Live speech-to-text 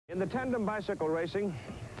In the tandem bicycle racing,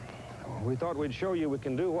 we thought we'd show you we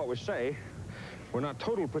can do what we say. We're not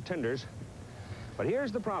total pretenders. But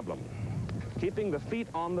here's the problem. Keeping the feet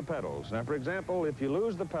on the pedals. Now, for example, if you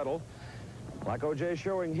lose the pedal, like O.J.'s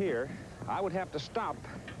showing here, I would have to stop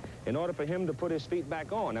in order for him to put his feet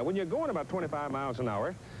back on. Now, when you're going about 25 miles an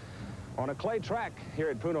hour on a clay track here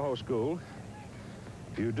at Punahou School,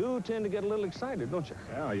 you do tend to get a little excited, don't you?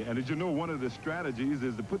 Yeah, and as you know, one of the strategies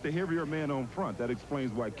is to put the heavier man on front. That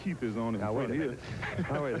explains why Keith is on in front here.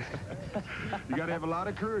 Now, wait a minute. You got to have a lot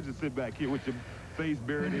of courage to sit back here with your face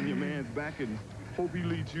buried in your man's back and hope he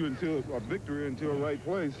leads you into a victory, into a right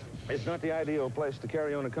place. It's not the ideal place to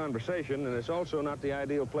carry on a conversation, and it's also not the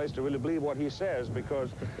ideal place to really believe what he says, because,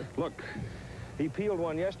 look, he peeled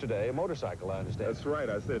one yesterday, a motorcycle, I understand. That's right.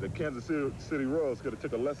 I said the Kansas City Royals could have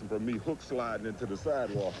took a lesson from me hook sliding into the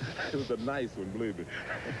sidewalk. It was a nice one, believe me.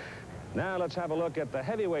 Now let's have a look at the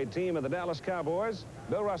heavyweight team of the Dallas Cowboys.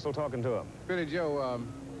 Bill Russell talking to him. Billy Joe,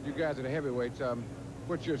 you guys are the heavyweights.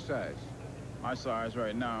 What's your size? My size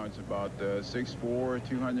right now, it's about 6'4",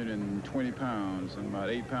 220 pounds, and about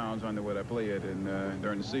 8 pounds under what I play at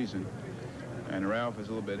during the season. And Ralph is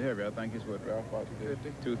a little bit heavier. I think he's what, Ralph, about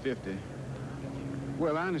 250.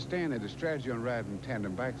 Well, I understand that the strategy on riding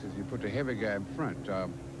tandem bikes is you put the heavy guy in front.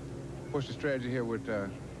 What's the strategy here with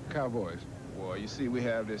Cowboys? Well, you see, we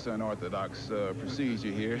have this unorthodox procedure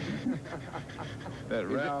here. That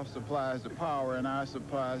Ralph supplies the power and I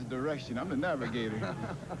supply the direction. I'm the navigator.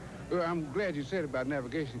 Well, I'm glad you said about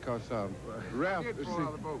navigation, because Ralph,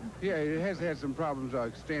 yeah, he has had some problems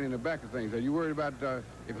staying in the back of things. Are you worried about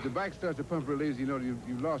if the bike starts to pump release, you know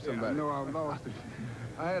you've lost somebody? No, I've lost it.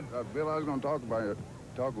 I had Bill. I was going to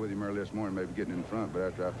talk with him earlier this morning, maybe getting in front, but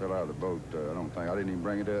after I fell out of the boat, I didn't even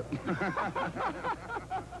bring it up.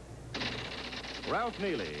 Ralph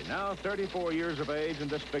Neely, now 34 years of age, and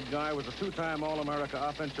this big guy was a two-time All-America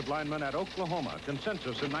offensive lineman at Oklahoma,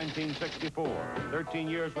 consensus in 1964. 13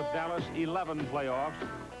 years with Dallas, 11 playoffs.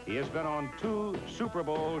 He has been on 2 Super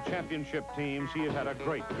Bowl championship teams. He has had a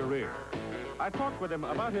great career. I talked with him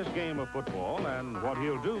about his game of football and what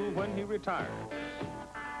he'll do when he retires.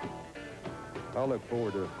 I look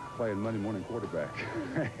forward to playing Monday morning quarterback.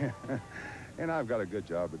 And I've got a good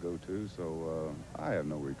job to go to, so I have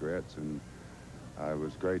no regrets. And it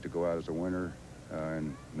was great to go out as a winner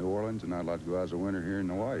in New Orleans, and I'd like to go out as a winner here in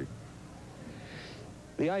Hawaii.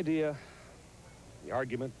 The idea, the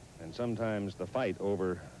argument, and sometimes the fight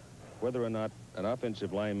over whether or not an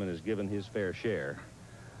offensive lineman is given his fair share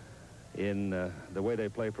in the way they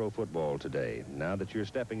play pro football today. Now that you're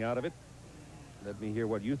stepping out of it, let me hear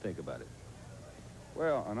what you think about it.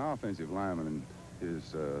 Well, an offensive lineman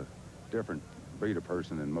is a different breed of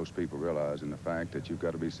person than most people realize, in the fact that you've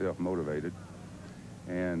got to be self-motivated.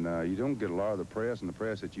 And you don't get a lot of the press, and the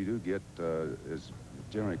press that you do get is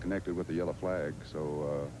generally connected with the yellow flag.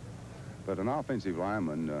 So, but an offensive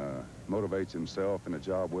lineman motivates himself in a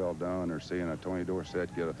job well done, or seeing a Tony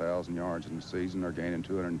Dorsett get 1,000 yards in the season, or gaining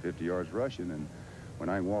 250 yards rushing. And when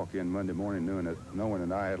I walk in Monday morning knowing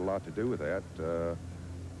that I had a lot to do with that,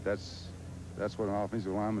 that's what an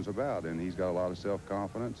offensive lineman's about. And he's got a lot of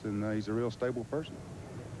self-confidence, and he's a real stable person.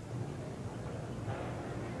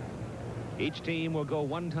 Each team will go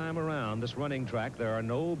one time around this running track. There are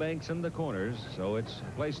no banks in the corners, so it's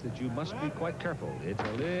a place that you must be quite careful. It's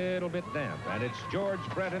a little bit damp, and it's George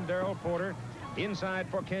Brett and Darrell Porter inside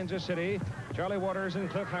for Kansas City. Charlie Waters and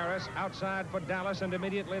Cliff Harris outside for Dallas, and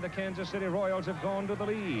immediately the Kansas City Royals have gone to the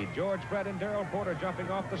lead. George Brett and Darrell Porter jumping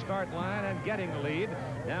off the start line and getting the lead.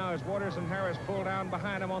 Now as Waters and Harris pull down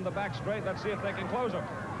behind them on the back straight, let's see if they can close them.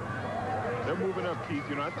 They're moving up, Keith.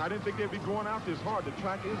 You know, I didn't think they'd be going out this hard. The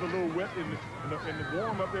track is a little wet. In the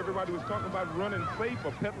warm-up, everybody was talking about running safe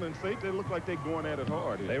or pedaling safe. They look like they're going at it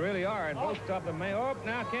hard here. They really are, and most of them may. Oh,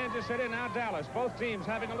 now Kansas City, now Dallas. Both teams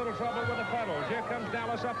having a little trouble with the pedals. Here comes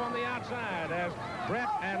Dallas up on the outside as Brett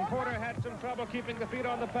and Porter had some trouble keeping the feet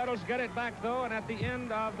on the pedals. Get it back, though, and at the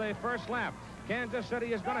end of the first lap, Kansas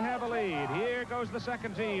City is going to have a lead. Here goes the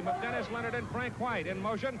second team of Dennis Leonard and Frank White in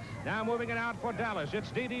motion. Now moving it out for Dallas.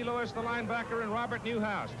 It's D.D. Lewis, the linebacker, and Robert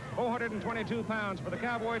Newhouse. 422 pounds for the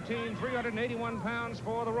Cowboy team, 381 pounds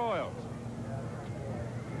for the Royals.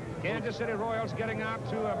 Kansas City Royals getting out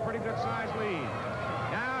to a pretty good-sized lead.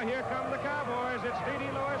 Now here come the Cowboys. It's D.D.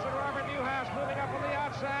 Lewis and Robert Newhouse moving up on the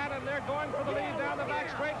outside, and they're going for the lead down the back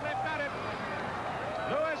straight, and they've got it.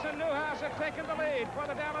 Lewis and Newhouse have taken the lead for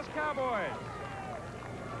the Dallas Cowboys.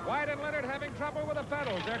 White and Leonard having trouble with the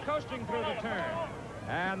pedals. They're coasting through the turn.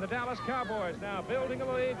 And the Dallas Cowboys now building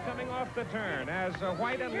a lead coming off the turn as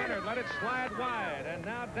White and Leonard let it slide wide. And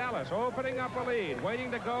now Dallas opening up a lead,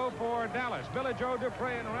 waiting to go for Dallas. Billy Joe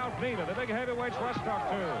Dupre and Ralph Neal, the big heavyweights Russ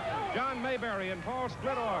talked to. John Mayberry and Paul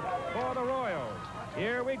Splitoff for the Royals.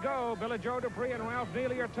 Here we go. Billy Joe Dupree and Ralph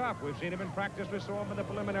Neal are tough. We've seen him in practice. We saw him in the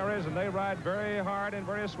preliminaries, and they ride very hard and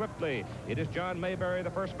very swiftly. It is John Mayberry, the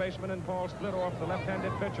first baseman, and Paul Splitoff, the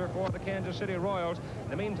left-handed pitcher for the Kansas City Royals. In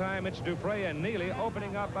the meantime, it's Dupree and Neely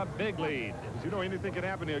opening up a big lead. As you know, anything can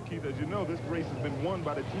happen here, Keith. As you know, this race has been won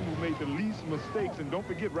by the team who made the least mistakes. And don't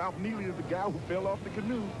forget, Ralph Neely is the guy who fell off the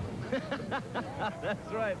canoe.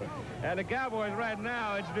 That's right. And the Cowboys right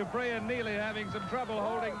now, it's Dupree and Neely having some trouble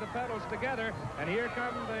holding the pedals together. And here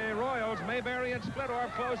come the Royals. Mayberry and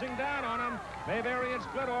Splitoff closing down on them. Mayberry and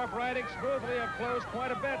Splitoff riding smoothly have closed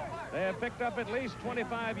quite a bit. They have picked up at least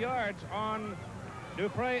 25 yards on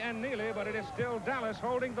Dupree and Neely, but it is still Dallas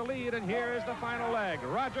holding the lead. And here is the final leg.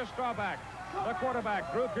 Roger Staubach, the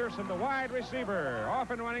quarterback. Drew Pearson, the wide receiver. Off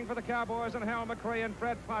and running for the Cowboys, and Hal McRae and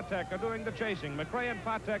Fred Patek are doing the chasing. McRae and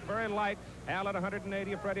Patek very light. Hal at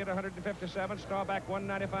 180, Freddie at 157, Staubach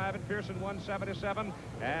 195, and Pearson 177.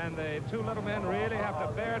 And the two little men really have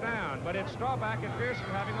to bear down. But it's Staubach and Pearson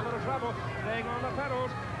having a little trouble staying on the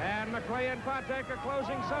pedals. And McRae and Patek are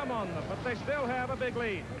closing some on them, but they still have a big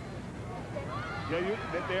lead. Yeah,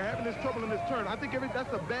 they're having this trouble in this turn. I think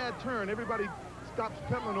that's a bad turn. Everybody stops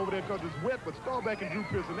pedaling over there because it's wet, but Staubach and Drew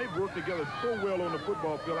Pearson, they've worked together so well on the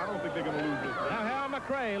football field. I don't think they're going to lose this. Now, Hal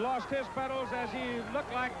McRae lost his pedals as he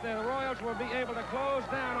looked like the Royals will be able to close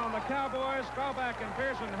down on the Cowboys. Staubach and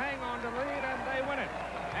Pearson hang on to lead, and they win it.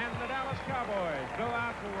 And the Dallas Cowboys go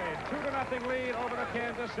out to a 2-0 lead over the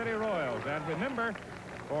Kansas City Royals. And remember,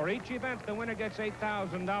 for each event, the winner gets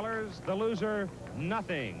 $8,000, the loser,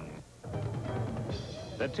 nothing.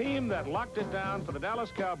 The team that locked it down for the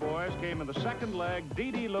Dallas Cowboys came in the second leg,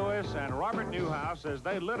 D.D. Lewis and Robert Newhouse, as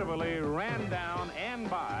they literally ran down and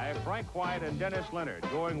by Frank White and Dennis Leonard.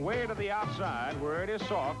 Going way to the outside where it is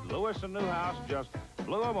soft, Lewis and Newhouse just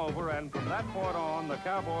blew them over, and from that point on, the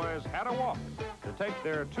Cowboys had a walk to take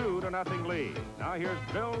their 2-0 lead. Now here's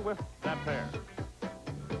Bill with that pair.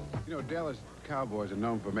 You know, Dallas Cowboys are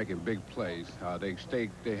known for making big plays.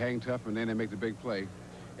 They hang tough, and then they make the big play.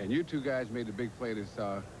 And you two guys made the big play this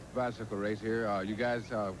bicycle race here. You guys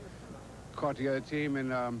caught the other team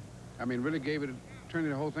and, I mean, really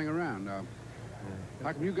turned the whole thing around.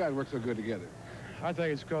 How come you guys work so good together? I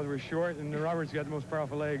think it's because we're short, and Robert's got the most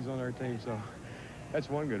powerful legs on our team, so that's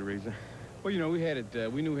one good reason. Well, you know, we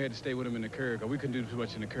knew we had to stay with him in the curve, because we couldn't do too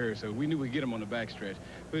much in the curve, so we knew we'd get him on the backstretch.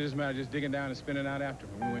 It was just a matter of just digging down and spinning out after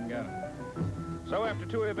him. We went and got him. So after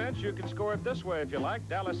two events, you can score it this way if you like.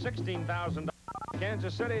 Dallas, $16,000.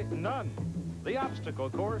 Kansas City, none. The obstacle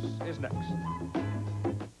course is next.